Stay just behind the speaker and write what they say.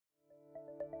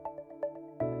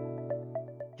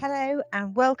Hello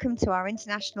and welcome to our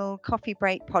International Coffee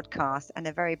Break podcast and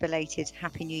a very belated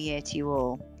Happy New Year to you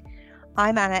all.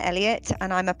 I'm Anna Elliott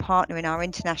and I'm a partner in our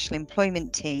international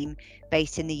employment team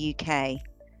based in the UK.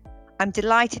 I'm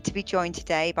delighted to be joined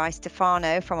today by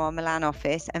Stefano from our Milan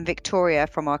office and Victoria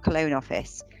from our Cologne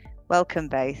office. Welcome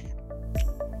both.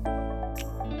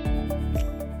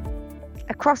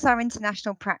 Across our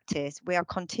international practice, we are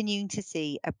continuing to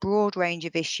see a broad range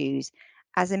of issues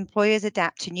as employers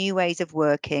adapt to new ways of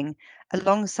working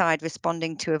alongside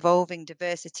responding to evolving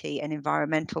diversity and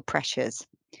environmental pressures.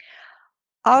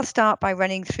 I'll start by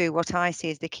running through what I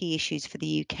see as the key issues for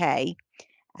the UK,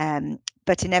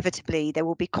 but inevitably there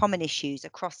will be common issues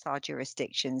across our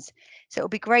jurisdictions. So it'll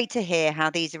be great to hear how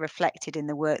these are reflected in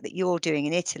the work that you're doing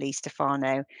in Italy,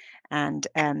 Stefano, and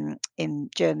in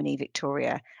Germany,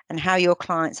 Victoria, and how your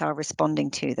clients are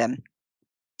responding to them.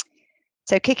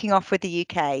 So kicking off with the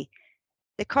UK,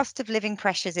 the cost of living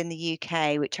pressures in the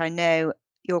UK, which I know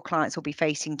your clients will be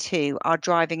facing too, are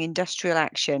driving industrial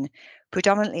action,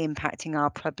 predominantly impacting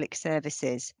our public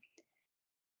services.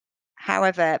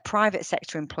 However, private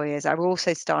sector employers are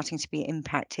also starting to be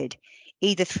impacted,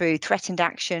 either through threatened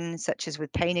action, such as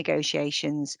with pay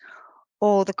negotiations,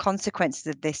 or the consequences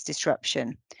of this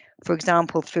disruption. For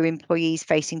example, through employees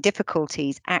facing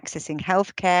difficulties accessing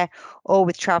healthcare or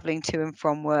with travelling to and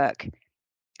from work.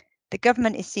 The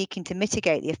government is seeking to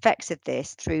mitigate the effects of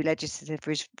this through legislative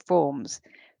reforms,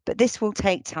 but this will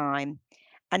take time.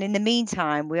 And in the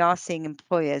meantime, we are seeing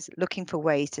employers looking for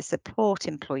ways to support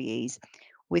employees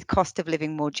with cost of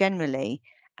living more generally,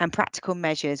 and practical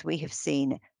measures we have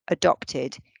seen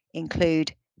adopted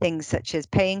include things such as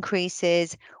pay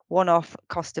increases, one-off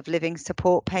cost of living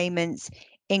support payments,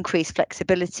 increased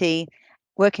flexibility,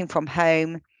 working from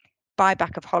home,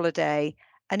 buyback of holiday,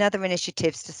 and other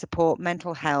initiatives to support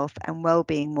mental health and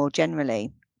well-being more generally.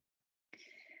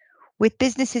 With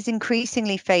businesses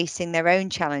increasingly facing their own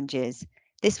challenges,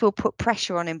 this will put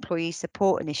pressure on employee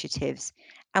support initiatives,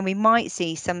 and we might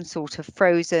see some sort of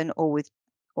frozen or with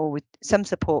some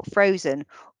support frozen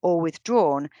or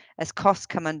withdrawn as costs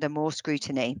come under more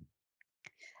scrutiny.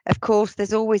 Of course,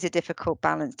 there's always a difficult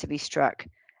balance to be struck,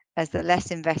 as the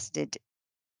less invested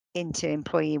into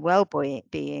employee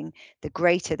well-being, the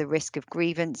greater the risk of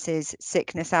grievances,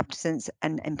 sickness absence,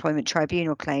 and employment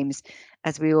tribunal claims,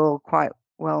 as we all quite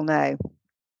well know.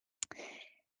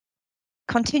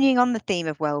 Continuing on the theme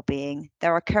of well-being,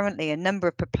 there are currently a number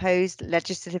of proposed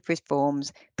legislative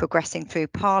reforms progressing through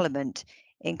Parliament,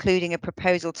 including a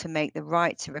proposal to make the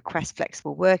right to request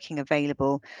flexible working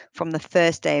available from the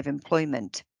first day of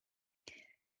employment.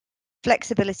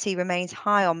 Flexibility remains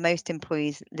high on most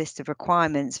employees' list of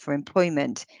requirements for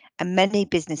employment, and many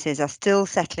businesses are still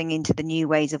settling into the new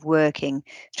ways of working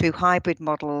through hybrid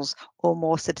models or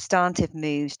more substantive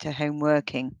moves to home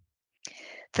working.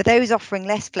 For those offering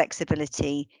less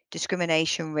flexibility,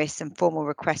 discrimination risks and formal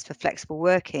requests for flexible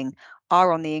working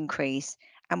are on the increase,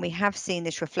 and we have seen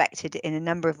this reflected in a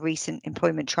number of recent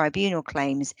employment tribunal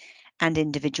claims and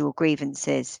individual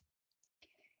grievances.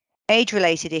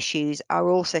 Age-related issues are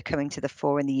also coming to the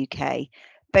fore in the UK,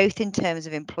 both in terms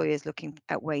of employers looking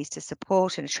at ways to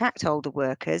support and attract older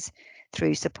workers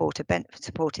through supportive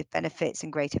benefits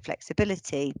and greater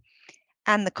flexibility,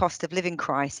 and the cost of living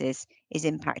crisis is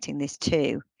impacting this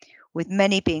too, with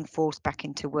many being forced back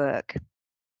into work.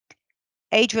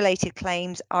 Age-related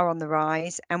claims are on the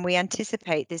rise, and we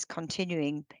anticipate this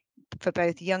continuing for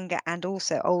both younger and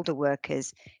also older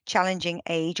workers, challenging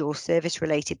age or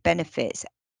service-related benefits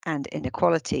and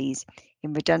inequalities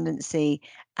in redundancy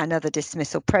and other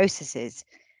dismissal processes,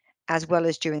 as well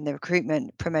as during the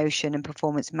recruitment, promotion, and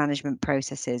performance management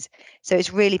processes. So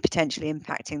it's really potentially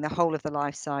impacting the whole of the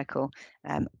life cycle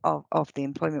of the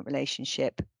employment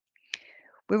relationship.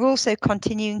 We're also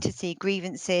continuing to see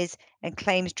grievances and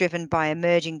claims driven by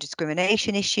emerging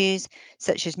discrimination issues,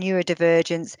 such as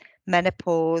neurodivergence,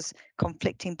 menopause,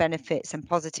 conflicting benefits, and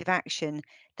positive action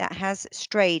that has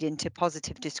strayed into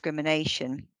positive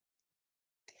discrimination.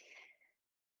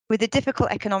 With the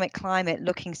difficult economic climate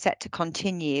looking set to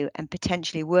continue and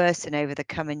potentially worsen over the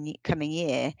coming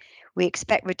year, we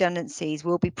expect redundancies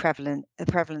will be a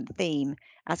prevalent theme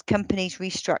as companies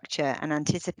restructure and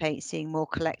anticipate seeing more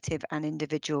collective and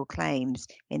individual claims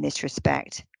in this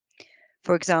respect.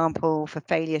 For example, for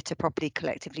failure to properly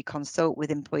collectively consult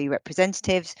with employee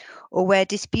representatives, or where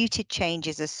disputed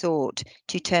changes are sought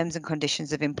to terms and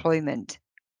conditions of employment.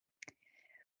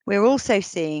 We're also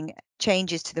seeing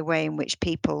changes to the way in which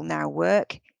people now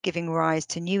work, giving rise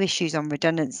to new issues on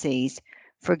redundancies.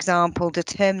 For example,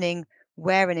 determining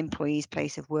where an employee's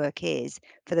place of work is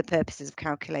for the purposes of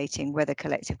calculating whether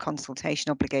collective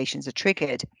consultation obligations are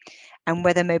triggered, and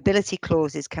whether mobility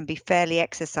clauses can be fairly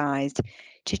exercised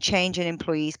to change an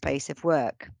employee's place of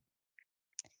work.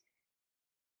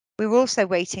 We're also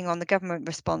waiting on the government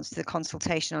response to the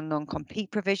consultation on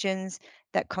non-compete provisions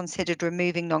that considered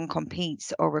removing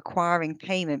non-competes or requiring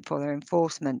payment for their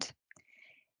enforcement.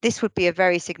 This would be a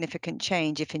very significant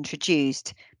change if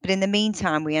introduced, but in the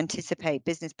meantime, we anticipate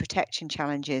business protection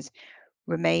challenges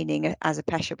remaining as a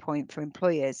pressure point for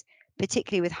employers,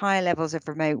 particularly with higher levels of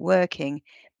remote working,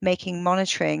 making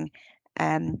monitoring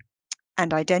and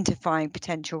identifying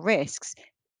potential risks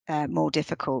more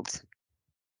difficult.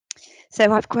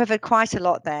 So I've covered quite a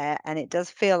lot there, and it does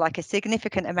feel like a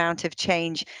significant amount of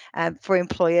change for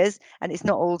employers, and it's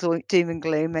not all doom and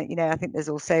gloom. You know, I think there's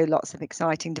also lots of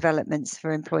exciting developments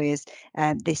for employers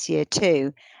this year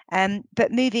too.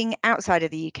 But moving outside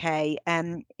of the UK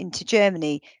into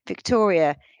Germany,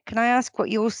 Victoria, can I ask what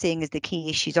you're seeing as the key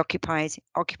issues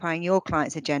occupying your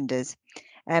clients' agendas?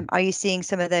 Are you seeing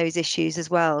some of those issues as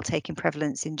well taking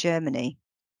prevalence in Germany?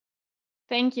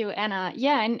 Thank you, Anna.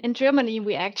 Yeah, in Germany,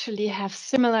 we actually have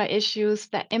similar issues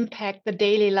that impact the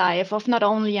daily life of not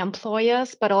only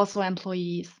employers, but also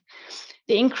employees.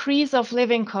 The increase of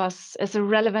living costs is a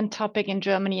relevant topic in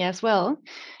Germany as well,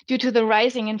 due to the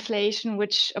rising inflation,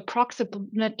 which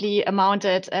approximately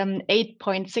amounted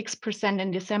 8.6%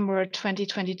 in December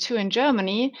 2022 in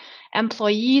Germany.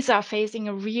 Employees are facing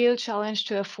a real challenge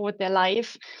to afford their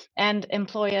life, and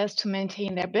employers to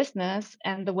maintain their business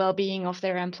and the well-being of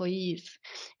their employees.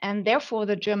 And therefore,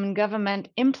 the German government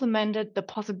implemented the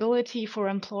possibility for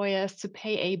employers to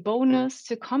pay a bonus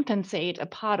to compensate a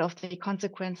part of the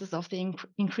consequences of the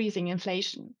increasing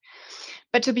inflation.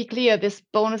 But to be clear, this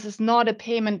bonus is not a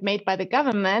payment made by the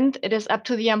government. It is up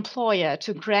to the employer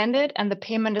to grant it, and the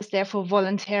payment is therefore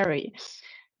voluntary.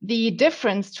 The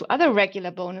difference to other regular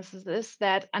bonuses is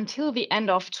that until the end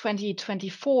of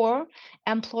 2024,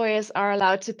 employers are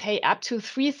allowed to pay up to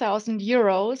 3,000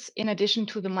 euros in addition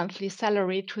to the monthly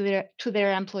salary to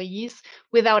their employees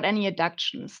without any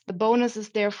deductions. The bonus is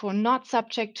therefore not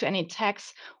subject to any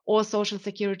tax or social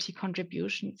security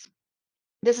contributions.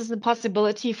 This is a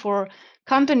possibility for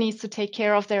companies to take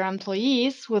care of their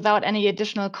employees without any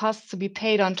additional costs to be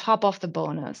paid on top of the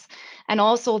bonus. And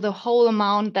also the whole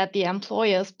amount that the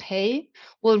employers pay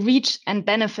will reach and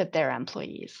benefit their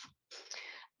employees.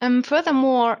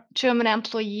 Furthermore, German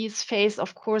employees face,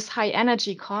 of course, high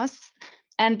energy costs.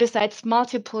 And besides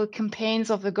multiple campaigns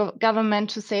of the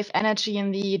government to save energy in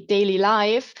the daily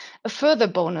life, a further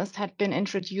bonus had been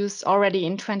introduced already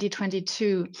in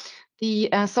 2022.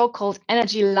 The so-called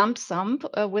energy lump sum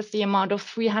with the amount of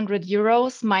 300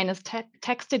 euros minus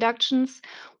tax deductions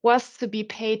was to be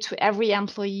paid to every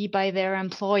employee by their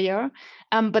employer.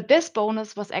 But this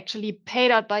bonus was actually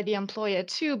paid out by the employer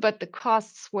too, but the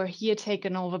costs were here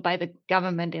taken over by the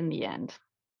government in the end.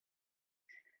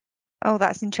 Oh,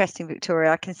 that's interesting,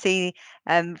 Victoria. I can see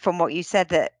from what you said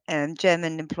that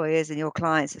German employers and your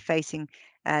clients are facing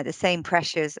the same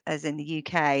pressures as in the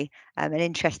UK, and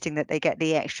interesting that they get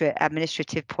the extra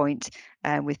administrative point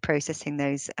with processing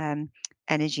those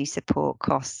energy support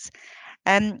costs.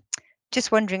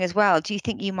 Just wondering as well, do you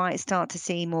think you might start to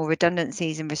see more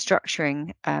redundancies and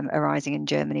restructuring arising in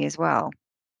Germany as well?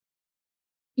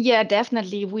 Yeah,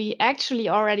 definitely. We actually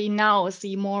already now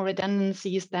see more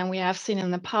redundancies than we have seen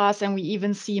in the past, and we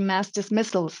even see mass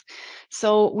dismissals.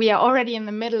 So we are already in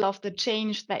the middle of the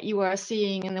change that you are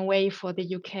seeing in the way for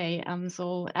the UK.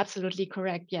 So absolutely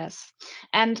correct, yes.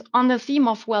 And on the theme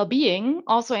of well-being,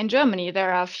 also in Germany,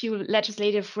 there are a few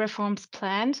legislative reforms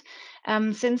planned.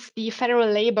 Since the Federal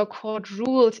Labor Court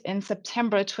ruled in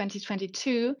September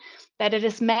 2022 that it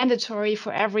is mandatory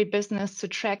for every business to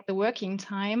track the working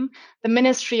time, the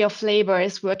Ministry of Labor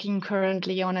is working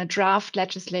currently on a draft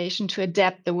legislation to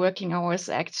adapt the Working Hours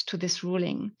Act to this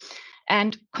ruling.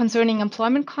 And concerning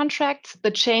employment contracts,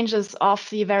 the changes of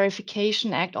the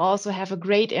Verification Act also have a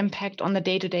great impact on the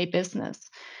day-to-day business.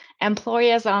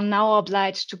 Employers are now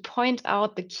obliged to point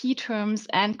out the key terms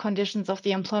and conditions of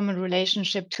the employment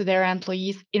relationship to their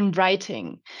employees in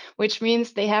writing, which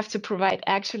means they have to provide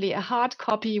actually a hard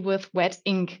copy with wet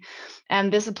ink.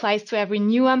 And this applies to every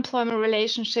new employment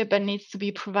relationship and needs to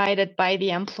be provided by the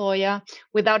employer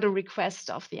without a request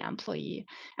of the employee.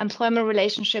 Employment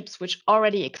relationships which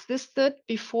already existed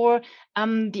before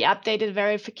the updated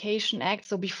Verification Act,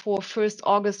 so before 1st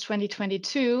August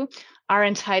 2022, are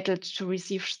entitled to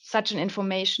receive such an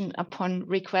information upon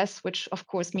request, which of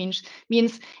course means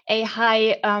a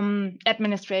high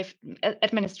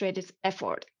administrative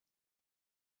effort.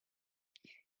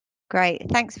 Great.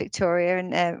 Thanks, Victoria,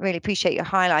 and really appreciate you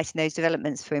highlighting those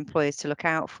developments for employers to look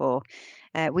out for.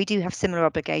 We do have similar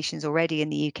obligations already in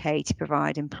the UK to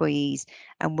provide employees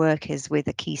and workers with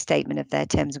a key statement of their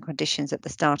terms and conditions at the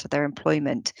start of their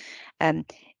employment. In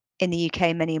the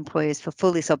UK, many employers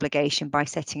fulfil this obligation by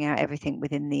setting out everything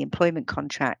within the employment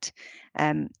contract.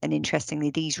 And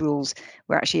interestingly, these rules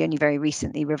were actually only very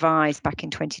recently revised back in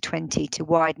 2020 to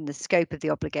widen the scope of the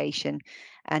obligation.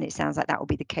 And it sounds like that will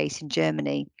be the case in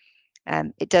Germany.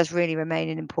 It does really remain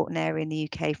an important area in the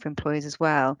UK for employers as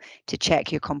well to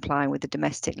check you're complying with the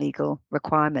domestic legal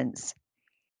requirements.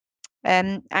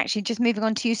 Actually, just moving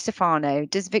on to you, Stefano,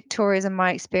 does Victoria's and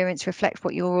my experience reflect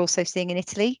what you're also seeing in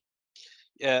Italy?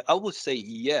 I would say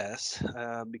yes,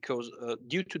 because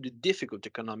due to the difficult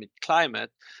economic climate,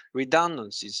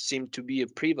 redundancies seem to be a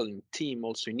prevalent theme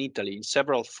also in Italy in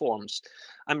several forms.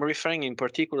 I'm referring in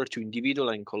particular to individual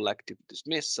and collective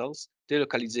dismissals,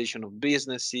 delocalization of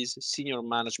businesses, senior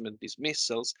management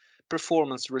dismissals,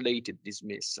 performance-related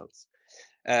dismissals.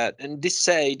 And this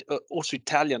said, also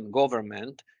Italian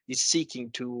government is seeking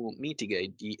to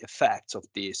mitigate the effects of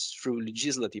this through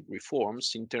legislative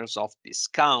reforms in terms of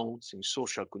discounts in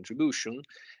social contribution,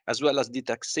 as well as the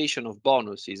taxation of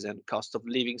bonuses and cost of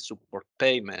living support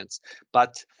payments.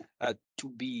 But to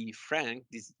be frank,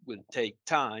 this will take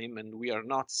time, and we are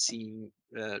not seeing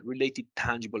related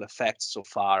tangible effects so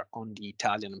far on the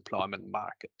Italian employment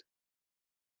market.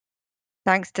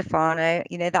 Thanks, Stefano.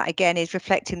 That again is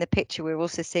reflecting the picture we're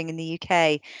also seeing in the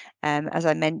UK. As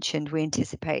I mentioned, we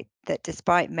anticipate that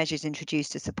despite measures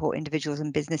introduced to support individuals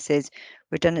and businesses,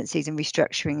 redundancies and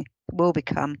restructuring will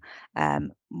become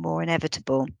more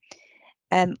inevitable.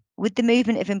 With the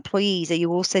movement of employees, are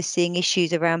you also seeing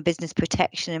issues around business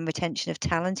protection and retention of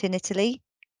talent in Italy?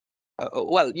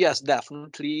 Well, yes,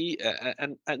 definitely.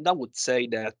 And I would say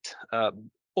that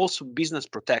also business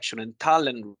protection and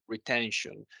talent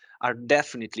retention are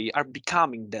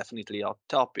becoming definitely hot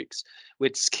topics,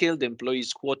 with skilled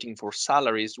employees quoting for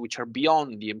salaries which are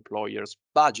beyond the employer's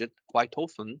budget quite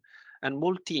often, and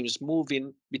more teams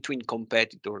moving between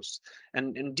competitors.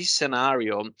 And this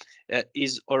scenario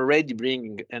is already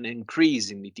bringing an increase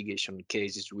in litigation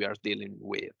cases we are dealing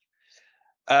with.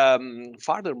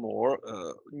 Furthermore,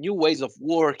 new ways of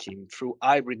working through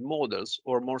hybrid models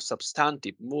or more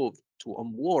substantive move to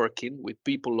home working with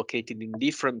people located in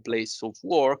different places of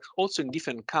work, also in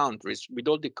different countries with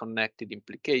all the connected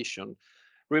implication,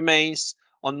 remains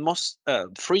on most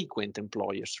frequent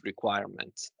employers'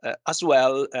 requirements, as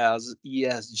well as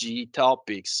ESG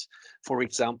topics, for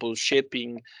example,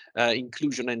 shaping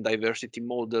inclusion and diversity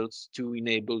models to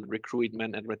enable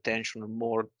recruitment and retention of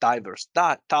more diverse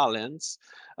talents,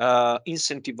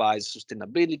 incentivize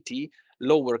sustainability,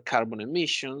 lower carbon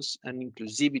emissions, and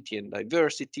inclusivity and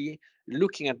diversity,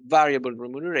 looking at variable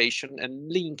remuneration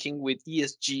and linking with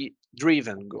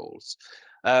ESG-driven goals.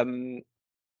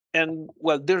 And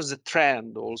well, there's a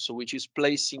trend also which is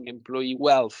placing employee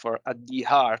welfare at the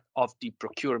heart of the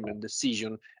procurement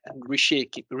decision and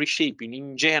reshaping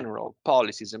in general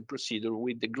policies and procedure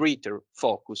with the greater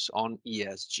focus on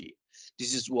ESG.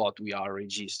 This is what we are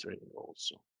registering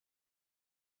also.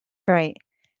 Great.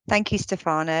 Thank you,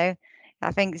 Stefano.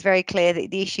 I think it's very clear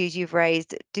that the issues you've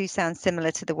raised do sound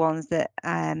similar to the ones that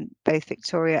both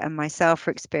Victoria and myself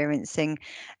are experiencing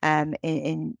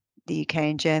in the UK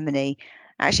and Germany.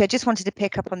 Actually, I just wanted to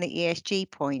pick up on the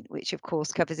ESG point, which of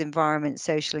course covers environment,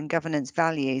 social and governance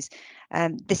values.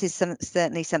 This is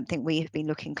certainly something we have been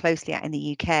looking closely at in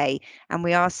the UK, and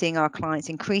we are seeing our clients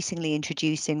increasingly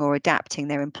introducing or adapting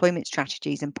their employment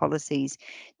strategies and policies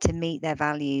to meet their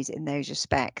values in those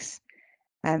respects.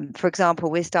 For example,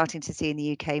 we're starting to see in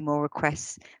the UK more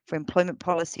requests for employment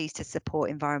policies to support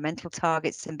environmental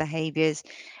targets and behaviours.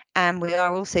 And we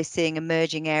are also seeing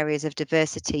emerging areas of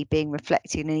diversity being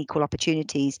reflected in equal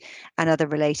opportunities and other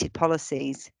related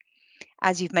policies.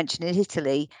 As you've mentioned in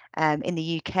Italy, in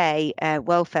the UK,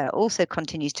 welfare also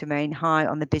continues to remain high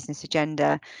on the business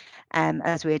agenda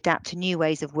as we adapt to new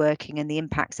ways of working and the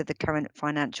impacts of the current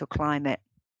financial climate.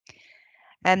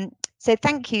 So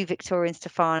thank you, Victoria and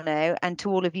Stefano, and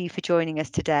to all of you for joining us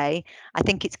today. I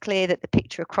think it's clear that the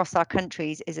picture across our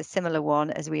countries is a similar one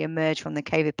as we emerge from the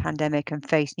COVID pandemic and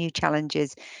face new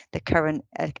challenges the current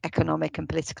economic and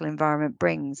political environment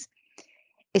brings.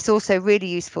 It's also really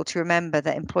useful to remember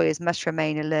that employers must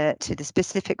remain alert to the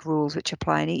specific rules which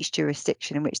apply in each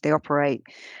jurisdiction in which they operate.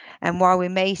 And while we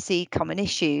may see common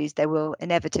issues, there will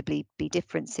inevitably be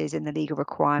differences in the legal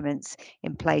requirements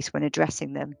in place when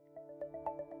addressing them.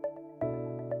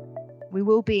 We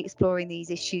will be exploring these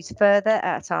issues further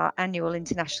at our annual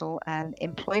International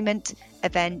Employment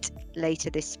event later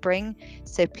this spring.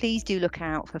 So please do look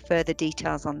out for further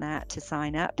details on that to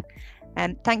sign up.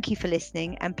 Thank you for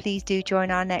listening, and please do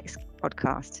join our next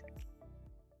podcast.